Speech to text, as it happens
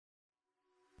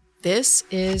This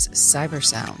is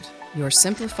CyberSound, your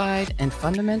simplified and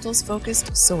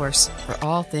fundamentals-focused source for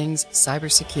all things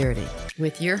cybersecurity,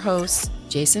 with your hosts,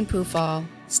 Jason Pufall,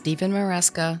 Stephen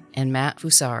Maresca, and Matt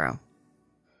Fusaro.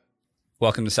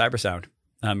 Welcome to CyberSound.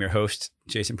 I'm your host,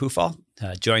 Jason Pufall,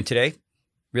 joined today,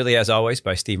 really as always,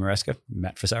 by Steve Maresca,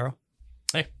 Matt Fusaro.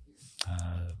 Hey.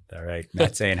 All right,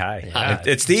 Matt saying hi. Hi.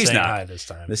 It's Steve's now. Hi this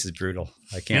time. This is brutal.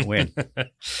 I can't win.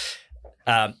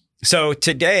 So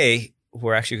today,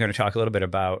 we're actually going to talk a little bit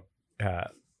about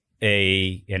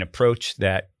an approach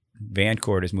that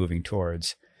Vancord is moving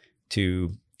towards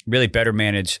to really better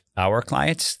manage our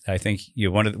clients. I think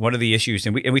one of the issues,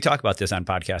 and we talk about this on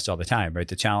podcasts all the time, right?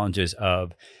 The challenges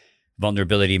of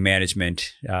vulnerability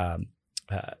management,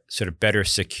 sort of better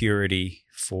security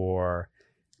for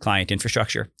client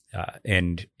infrastructure,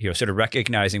 and sort of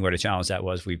recognizing what a challenge that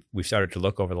was. We've started to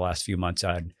look over the last few months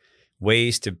on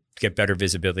ways to get better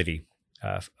visibility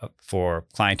for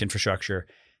client infrastructure.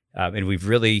 And we've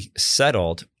really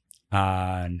settled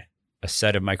on a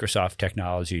set of Microsoft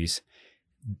technologies,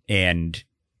 and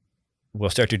we'll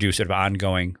start to do sort of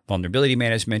ongoing vulnerability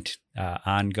management,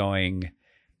 ongoing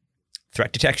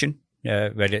threat detection,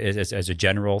 as a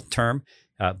general term,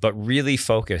 but really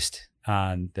focused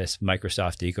on this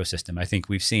Microsoft ecosystem. I think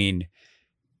we've seen,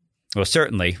 well,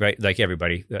 certainly, right, like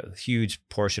everybody, a huge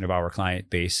portion of our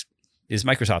client base is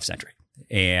Microsoft-centric.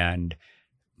 And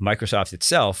Microsoft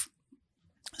itself,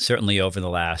 certainly over the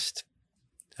last,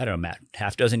 I don't know, Matt,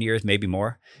 half dozen years, maybe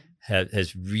more,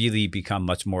 has really become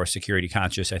much more security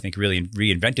conscious. I think really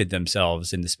reinvented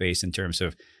themselves in the space in terms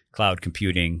of cloud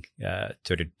computing,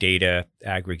 sort of data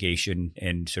aggregation,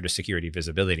 and sort of security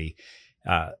visibility.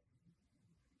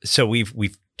 So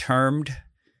we've termed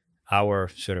our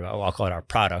sort of, I'll call it our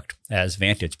product, as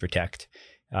Vantage Protect.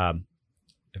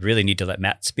 I really need to let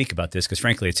Matt speak about this because,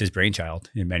 frankly, it's his brainchild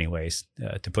in many ways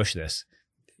to push this.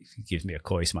 He gives me a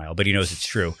coy smile, but he knows it's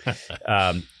true.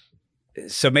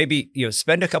 So maybe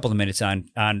spend a couple of minutes on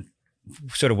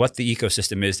sort of what the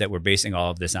ecosystem is that we're basing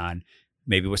all of this on.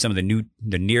 Maybe what some of the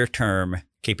near term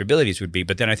capabilities would be,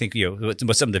 but then I think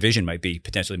what some of the vision might be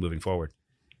potentially moving forward.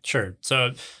 Sure.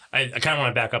 So I kind of want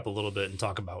to back up a little bit and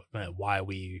talk about why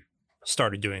we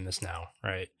started doing this now,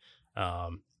 right?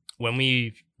 When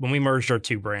we merged our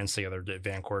two brands together,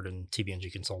 Vancord and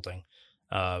TBNG Consulting,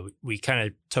 we kind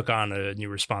of took on a new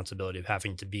responsibility of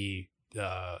having to be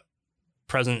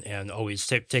present and always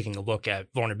taking a look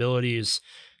at vulnerabilities,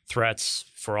 threats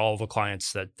for all the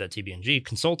clients that TBNG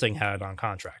Consulting had on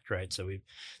contract, right? So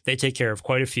they take care of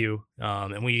quite a few,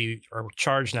 and we are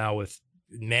charged now with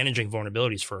managing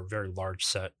vulnerabilities for a very large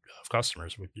set of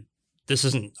customers. This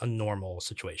isn't a normal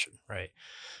situation, right?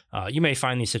 You may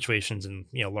find these situations in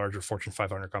larger Fortune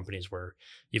 500 companies where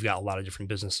you've got a lot of different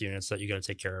business units that you got to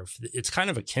take care of. It's kind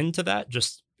of akin to that,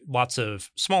 just lots of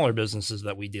smaller businesses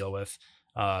that we deal with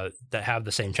that have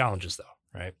the same challenges,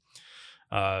 though,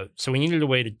 right? So we needed a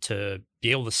way to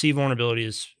be able to see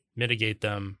vulnerabilities, mitigate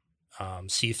them,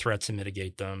 see threats and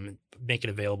mitigate them, make it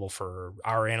available for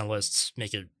our analysts,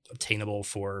 make it obtainable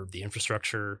for the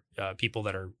infrastructure people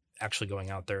that are actually going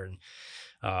out there and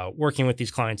working with these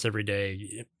clients every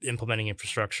day, implementing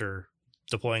infrastructure,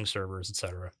 deploying servers, et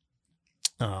cetera.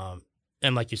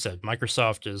 And like you said,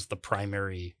 Microsoft is the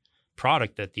primary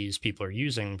product that these people are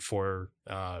using for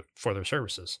their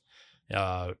services.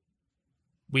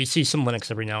 We see some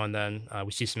Linux every now and then.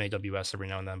 We see some AWS every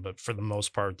now and then, but for the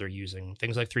most part, they're using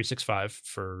things like 365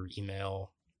 for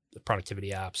email, the productivity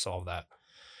apps, all of that.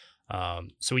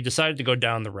 So we decided to go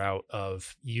down the route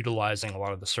of utilizing a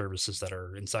lot of the services that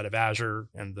are inside of Azure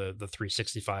and the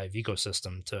 365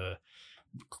 ecosystem to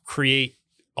create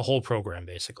a whole program,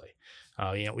 basically.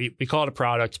 We call it a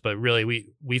product, but really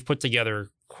we've put together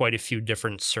quite a few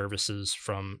different services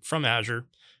from Azure.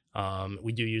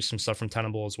 We do use some stuff from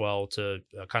Tenable as well to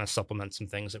kind of supplement some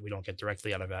things that we don't get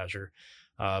directly out of Azure.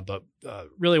 But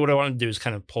really what I want to do is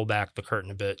kind of pull back the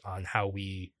curtain a bit on how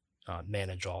we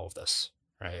manage all of this.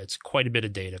 Right, it's quite a bit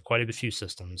of data, quite a few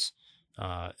systems,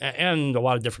 and a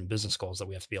lot of different business goals that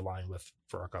we have to be aligned with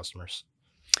for our customers.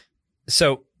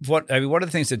 So, one of the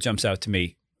things that jumps out to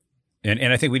me,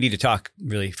 and I think we need to talk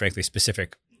really, frankly,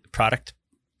 specific product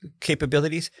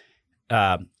capabilities.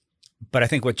 But I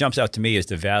think what jumps out to me is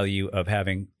the value of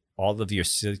having all of your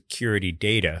security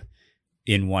data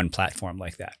in one platform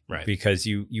like that, right? Because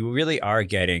you really are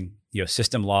getting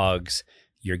system logs,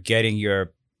 you're getting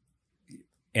your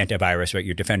antivirus, right?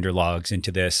 Your Defender logs into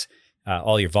this,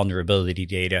 all your vulnerability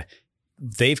data.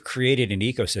 They've created an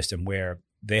ecosystem where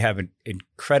they have an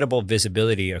incredible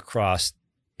visibility across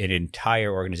an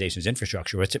entire organization's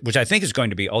infrastructure, which I think is going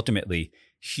to be ultimately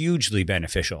hugely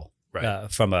beneficial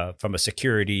Right. from a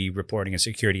security reporting and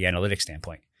security analytics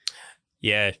standpoint?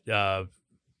 Yeah.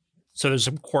 So there's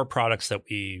some core products that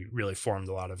we really formed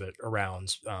a lot of it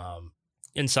around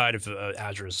inside of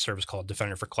Azure as a service called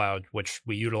Defender for Cloud, which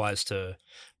we utilize to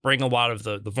bring a lot of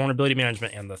the vulnerability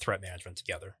management and the threat management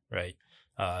together, right?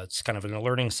 It's kind of an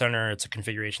alerting center, it's a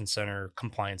configuration center,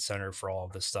 compliance center for all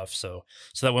of this stuff. So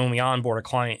that when we onboard a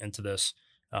client into this,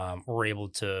 we're able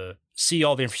to see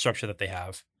all the infrastructure that they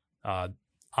have,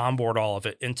 onboard all of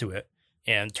it into it,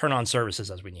 and turn on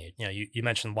services as we need. You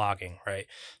mentioned logging, right?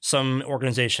 Some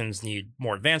organizations need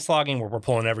more advanced logging where we're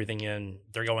pulling everything in,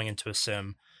 they're going into a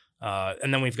SIEM.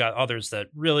 And then we've got others that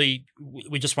really,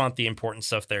 we just want the important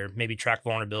stuff there, maybe track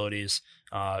vulnerabilities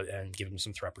and give them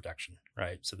some threat protection,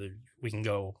 right? So that we can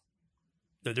go,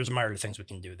 there's a myriad of things we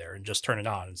can do there and just turn it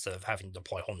on instead of having to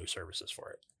deploy whole new services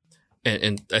for it.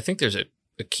 And I think there's a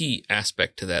key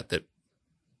aspect to that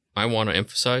I want to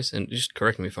emphasize, and just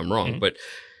correct me if I'm wrong, but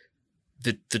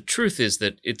the truth is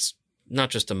that it's not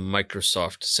just a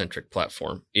Microsoft-centric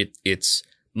platform. It's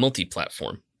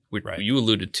multi-platform. Right. You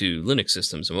alluded to Linux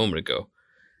systems a moment ago.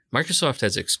 Microsoft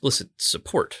has explicit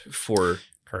support for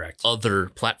other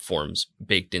platforms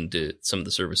baked into some of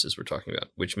the services we're talking about,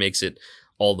 which makes it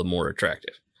all the more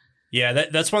attractive. Yeah,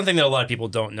 that's one thing that a lot of people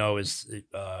don't know is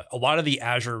a lot of the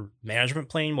Azure management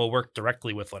plane will work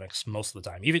directly with Linux most of the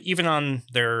time, even on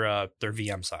their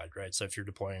VM side, right? So if you're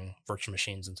deploying virtual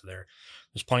machines into there,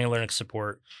 there's plenty of Linux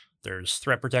support. There's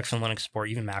threat protection Linux support,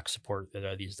 even Mac support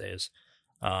these days.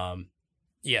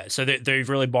 Yeah, so they've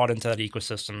really bought into that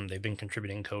ecosystem. They've been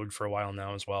contributing code for a while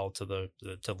now as well to the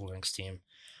Linux team.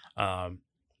 And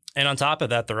on top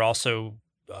of that, they're also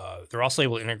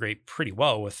able to integrate pretty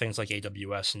well with things like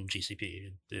AWS and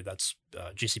GCP. That's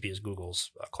GCP is Google's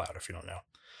cloud, if you don't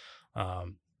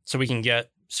know. So we can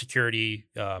get security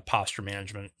posture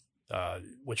management,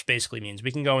 which basically means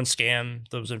we can go and scan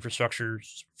those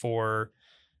infrastructures for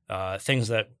things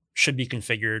that should be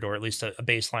configured, or at least a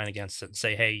baseline against it, and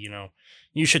say, hey,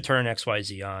 you should turn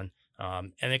XYZ on.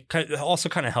 And it also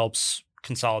kind of helps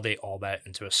consolidate all that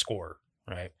into a score,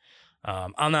 right?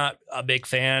 I'm not a big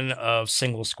fan of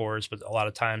single scores, but a lot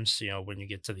of times, when you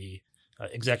get to the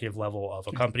executive level of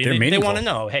a company, they want to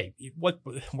know, hey,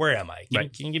 where am I?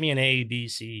 Can you give me an A, B,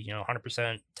 C,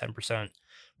 100%, 10%?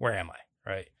 Where am I?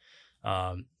 Right.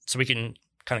 So we can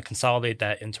kind of consolidate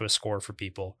that into a score for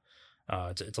people.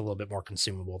 It's a little bit more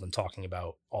consumable than talking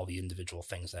about all the individual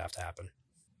things that have to happen.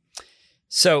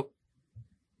 So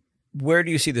where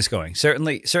do you see this going?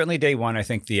 Certainly day one, I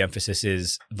think the emphasis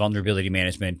is vulnerability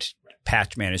management,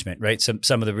 patch management, right? Some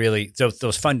of the really,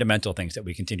 those fundamental things that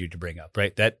we continue to bring up,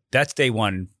 right? That's day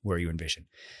one where you envision.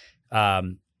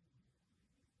 What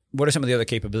are some of the other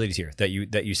capabilities here that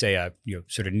you say,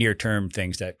 sort of near term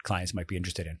things that clients might be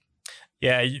interested in?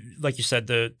 Yeah, like you said,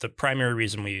 the primary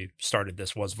reason we started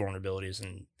this was vulnerabilities,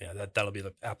 and that'll be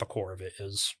at the core of it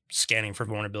is scanning for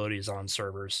vulnerabilities on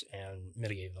servers and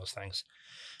mitigating those things.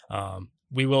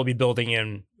 We will be building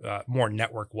in more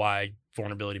network-wide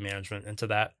vulnerability management into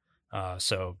that.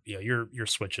 So your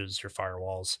switches, your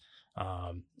firewalls,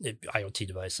 IoT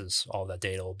devices, all of that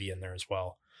data will be in there as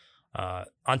well.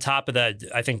 On top of that,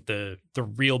 I think the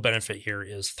real benefit here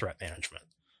is threat management.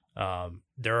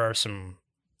 There are some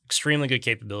extremely good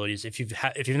capabilities. If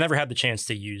you've never had the chance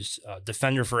to use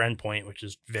Defender for Endpoint, which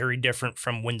is very different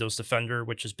from Windows Defender,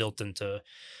 which is built into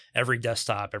every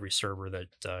desktop, every server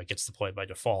that gets deployed by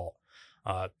default.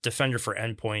 Defender for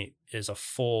Endpoint is a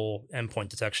full endpoint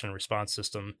detection and response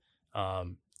system.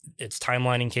 Its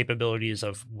timelining capabilities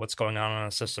of what's going on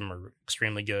a system are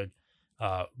extremely good.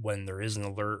 When there is an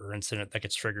alert or incident that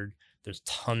gets triggered, there's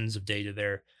tons of data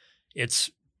there. It's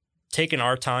taken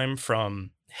our time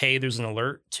from, hey, there's an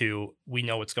alert, to we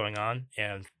know what's going on,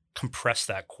 and compress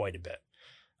that quite a bit.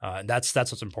 That's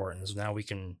what's important, is now we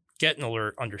can get an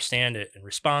alert, understand it, and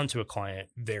respond to a client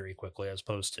very quickly, as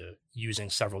opposed to using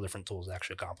several different tools to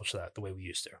actually accomplish that the way we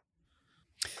used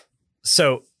to.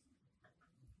 So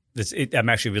I'm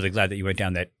actually really glad that you went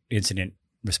down that incident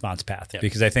response path,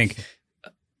 because I think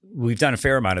we've done a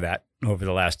fair amount of that over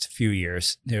the last few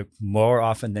years. More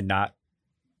often than not,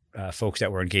 folks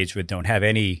that we're engaged with don't have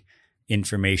any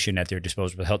information at their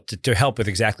disposal to help with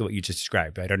exactly what you just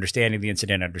described, right? Understanding the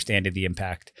incident, understanding the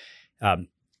impact.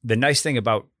 The nice thing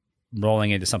about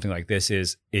rolling into something like this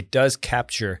is it does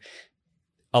capture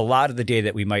a lot of the data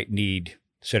that we might need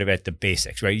sort of at the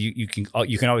basics, right? You can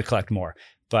always collect more,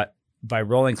 but by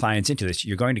rolling clients into this,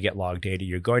 you're going to get log data.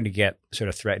 You're going to get sort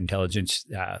of threat intelligence.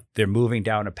 They're moving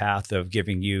down a path of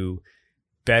giving you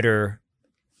better,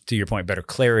 to your point, better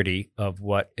clarity of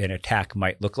what an attack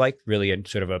might look like, really in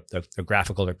sort of a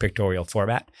graphical or pictorial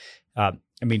format.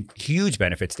 I mean, huge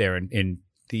benefits there in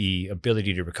the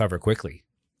ability to recover quickly.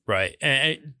 Right.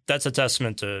 And that's a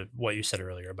testament to what you said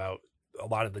earlier about a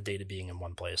lot of the data being in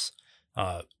one place.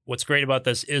 What's great about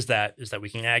this is that we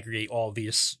can aggregate all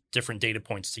these different data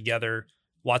points together.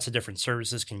 Lots of different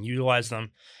services can utilize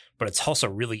them, but it's also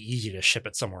really easy to ship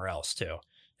it somewhere else too.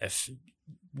 If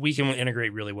we can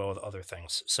integrate really well with other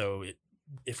things. So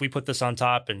if we put this on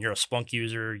top and you're a Splunk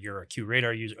user, you're a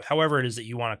QRadar user, however it is that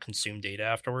you want to consume data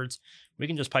afterwards, we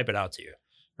can just pipe it out to you.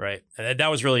 Right. And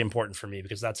that was really important for me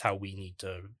because that's how we need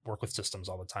to work with systems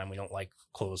all the time. We don't like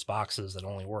closed boxes that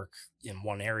only work in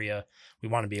one area. We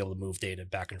want to be able to move data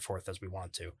back and forth as we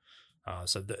want to.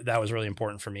 So that was really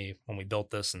important for me when we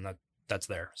built this, and that's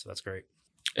there. So that's great.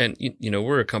 And,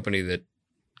 we're a company that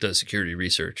does security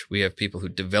research. We have people who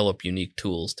develop unique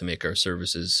tools to make our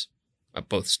services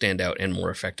both stand out and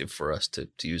more effective for us to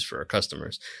use for our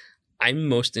customers. I'm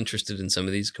most interested in some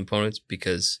of these components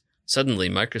because suddenly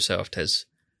Microsoft has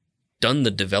done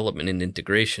the development and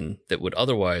integration that would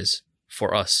otherwise,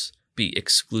 for us, be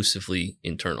exclusively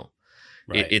internal.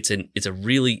 Right. It's a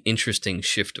really interesting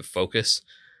shift of focus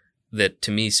that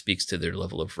to me speaks to their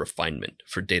level of refinement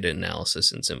for data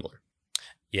analysis and similar.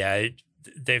 Yeah,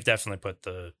 they've definitely put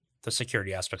the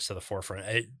security aspects to the forefront.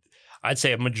 I'd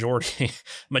say a majority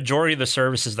of the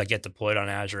services that get deployed on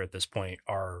Azure at this point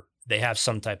they have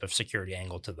some type of security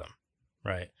angle to them,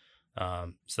 right?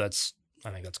 So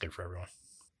I think that's good for everyone.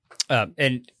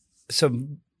 And so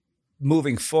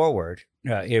moving forward,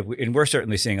 and we're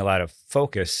certainly seeing a lot of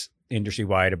focus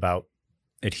industry-wide about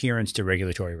adherence to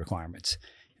regulatory requirements.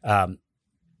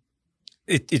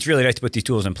 It's really nice to put these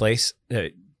tools in place.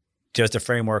 Does the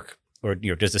framework or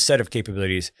does the set of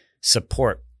capabilities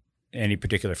support any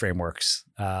particular frameworks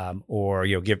or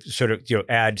give sort of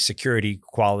add security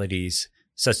qualities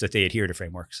such that they adhere to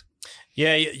frameworks?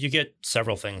 Yeah, you get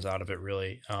several things out of it,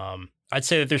 really. I'd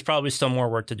say that there's probably still more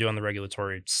work to do on the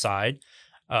regulatory side.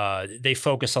 They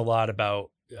focus a lot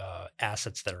about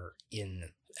assets that are in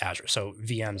Azure, so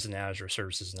VMs in Azure,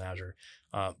 services in Azure.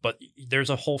 But there's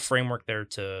a whole framework there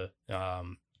to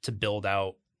build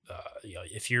out.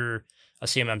 If you're a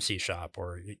CMMC shop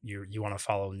or you want to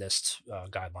follow NIST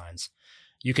guidelines,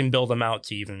 you can build them out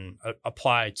to even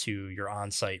apply to your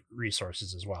on-site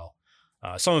resources as well.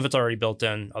 Some of it's already built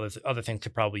in. Other things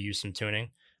could probably use some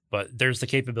tuning. But there's the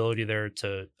capability there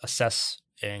to assess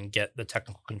and get the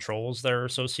technical controls that are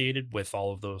associated with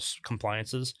all of those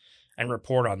compliances and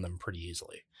report on them pretty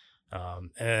easily.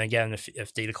 And again,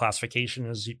 if data classification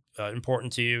is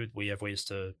important to you, we have ways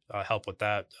to help with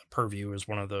that. Purview is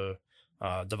one of the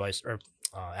device or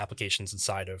applications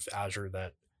inside of Azure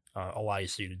that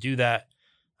allows you to do that.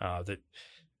 That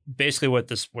basically what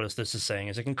this is saying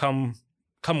is it can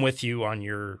come with you on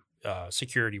your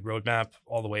security roadmap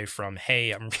all the way from,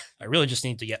 hey, I really just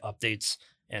need to get updates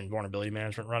and vulnerability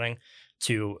management running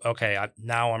to, okay,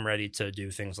 now I'm ready to do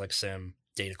things like SIM,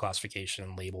 data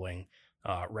classification, labeling,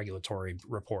 regulatory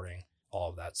reporting,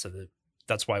 all of that. So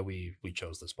that's why we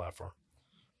chose this platform.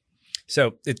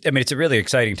 So, it's a really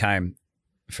exciting time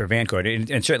for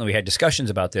Vancord. And certainly we had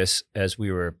discussions about this as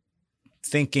we were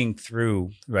thinking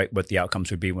through, right, what the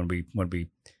outcomes would be when we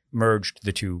merged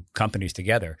the two companies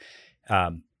together.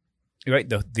 Right.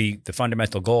 The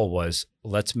fundamental goal was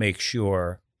let's make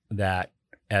sure that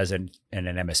as an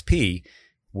MSP,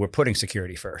 we're putting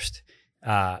security first.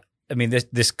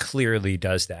 This clearly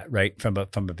does that, right? From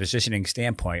a positioning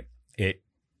standpoint, it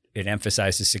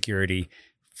emphasizes security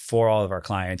for all of our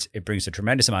clients. It brings a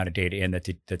tremendous amount of data in that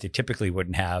they typically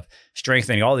wouldn't have,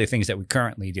 strengthening all the things that we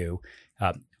currently do,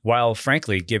 while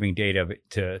frankly giving data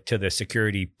to the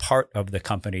security part of the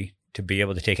company to be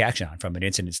able to take action on from an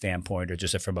incident standpoint or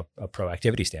just from a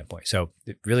proactivity standpoint. So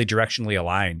it really directionally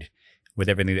aligned with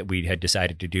everything that we had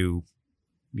decided to do,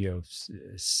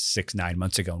 6-9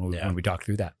 months ago when we talked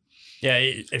through that. Yeah,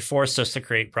 it forced us to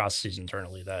create processes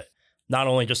internally that not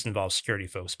only just involve security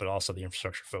folks, but also the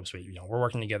infrastructure folks. We're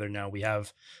working together now. We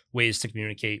have ways to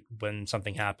communicate when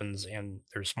something happens, and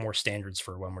there's more standards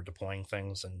for when we're deploying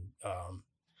things and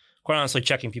quite honestly,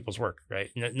 checking people's work,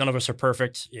 right? None of us are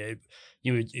perfect.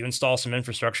 You install some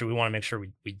infrastructure. We want to make sure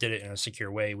we did it in a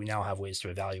secure way. We now have ways to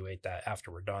evaluate that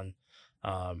after we're done.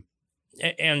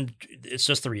 And it's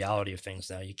just the reality of things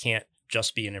now. You can't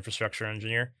just be an infrastructure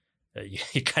engineer.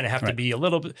 You kind of have to be a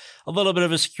little bit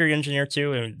of a security engineer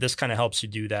too. And this kind of helps you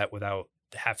do that without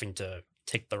having to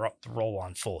take the role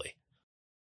on fully.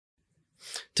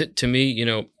 To me,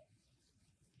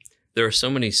 there are so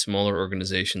many smaller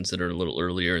organizations that are a little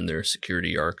earlier in their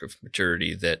security arc of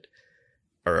maturity that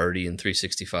are already in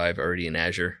 365, already in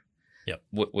Azure. Yep.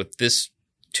 What this,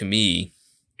 to me,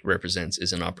 represents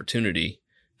is an opportunity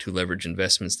to leverage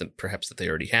investments that perhaps that they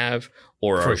already have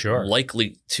or For are sure.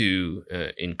 likely to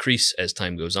increase as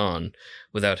time goes on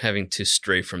without having to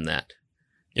stray from that.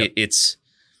 Yep. It's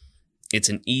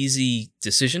an easy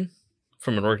decision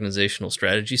from an organizational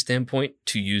strategy standpoint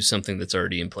to use something that's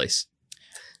already in place.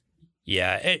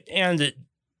 Yeah,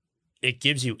 it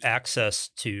gives you access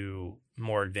to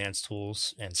more advanced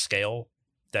tools and scale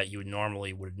that you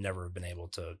normally would never have been able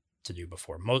to do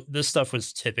before. This stuff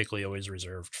was typically always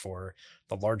reserved for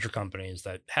the larger companies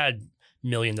that had $1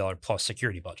 million plus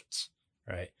security budgets,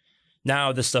 right?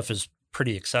 Now this stuff is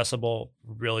pretty accessible.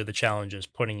 Really, the challenge is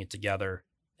putting it together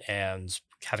and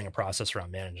having a process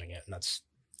around managing it, and that's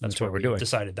what we're doing.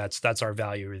 Decided that's our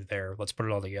value there. Let's put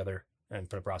it all together and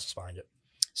put a process behind it.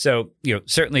 So,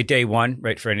 certainly day one,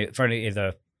 right, for any of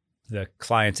the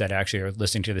clients that actually are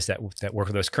listening to this that work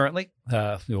with us currently,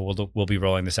 we'll be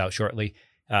rolling this out shortly.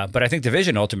 But I think the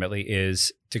vision ultimately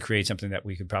is to create something that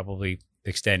we could probably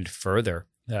extend further,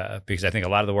 because I think a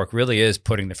lot of the work really is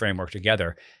putting the framework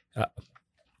together.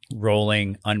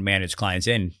 Rolling unmanaged clients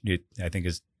in, I think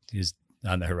is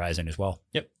on the horizon as well.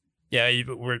 Yep. Yeah,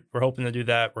 we're hoping to do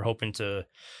that. We're hoping to.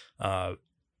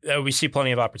 We see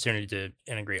plenty of opportunity to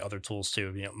integrate other tools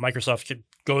too. Microsoft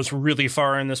goes really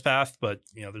far in this path, but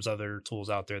there's other tools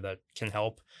out there that can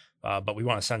help. But we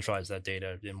want to centralize that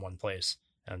data in one place,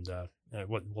 and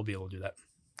we'll be able to do that.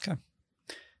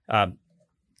 Okay.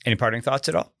 Any parting thoughts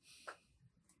at all?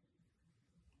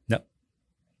 No.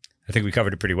 I think we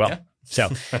covered it pretty well.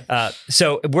 Yeah.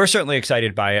 So we're certainly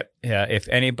excited by it. If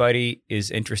anybody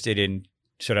is interested in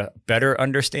sort of better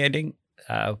understanding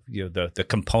the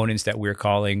components that we're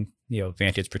calling,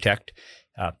 Vantage Protect,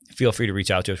 feel free to reach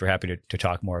out to us. We're happy to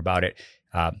talk more about it.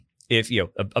 If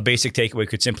a basic takeaway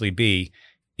could simply be,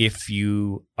 if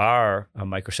you are a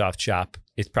Microsoft shop,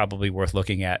 it's probably worth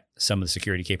looking at some of the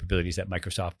security capabilities that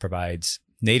Microsoft provides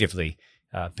natively,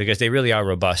 because they really are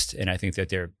robust, and I think that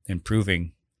they're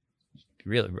improving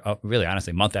really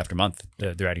honestly month after month.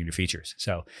 They're adding new features.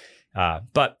 So.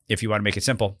 But if you want to make it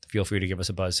simple, feel free to give us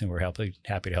a buzz, and we're happy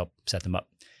to help set them up.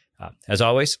 As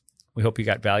always, we hope you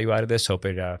got value out of this. Hope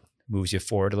it moves you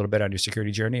forward a little bit on your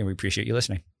security journey, and we appreciate you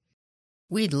listening.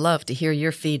 We'd love to hear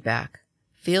your feedback.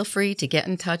 Feel free to get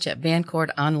in touch at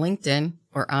Vancord on LinkedIn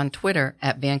or on Twitter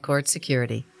at Vancord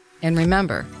Security. And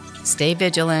remember, stay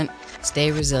vigilant,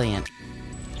 stay resilient.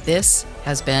 This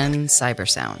has been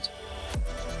CyberSound.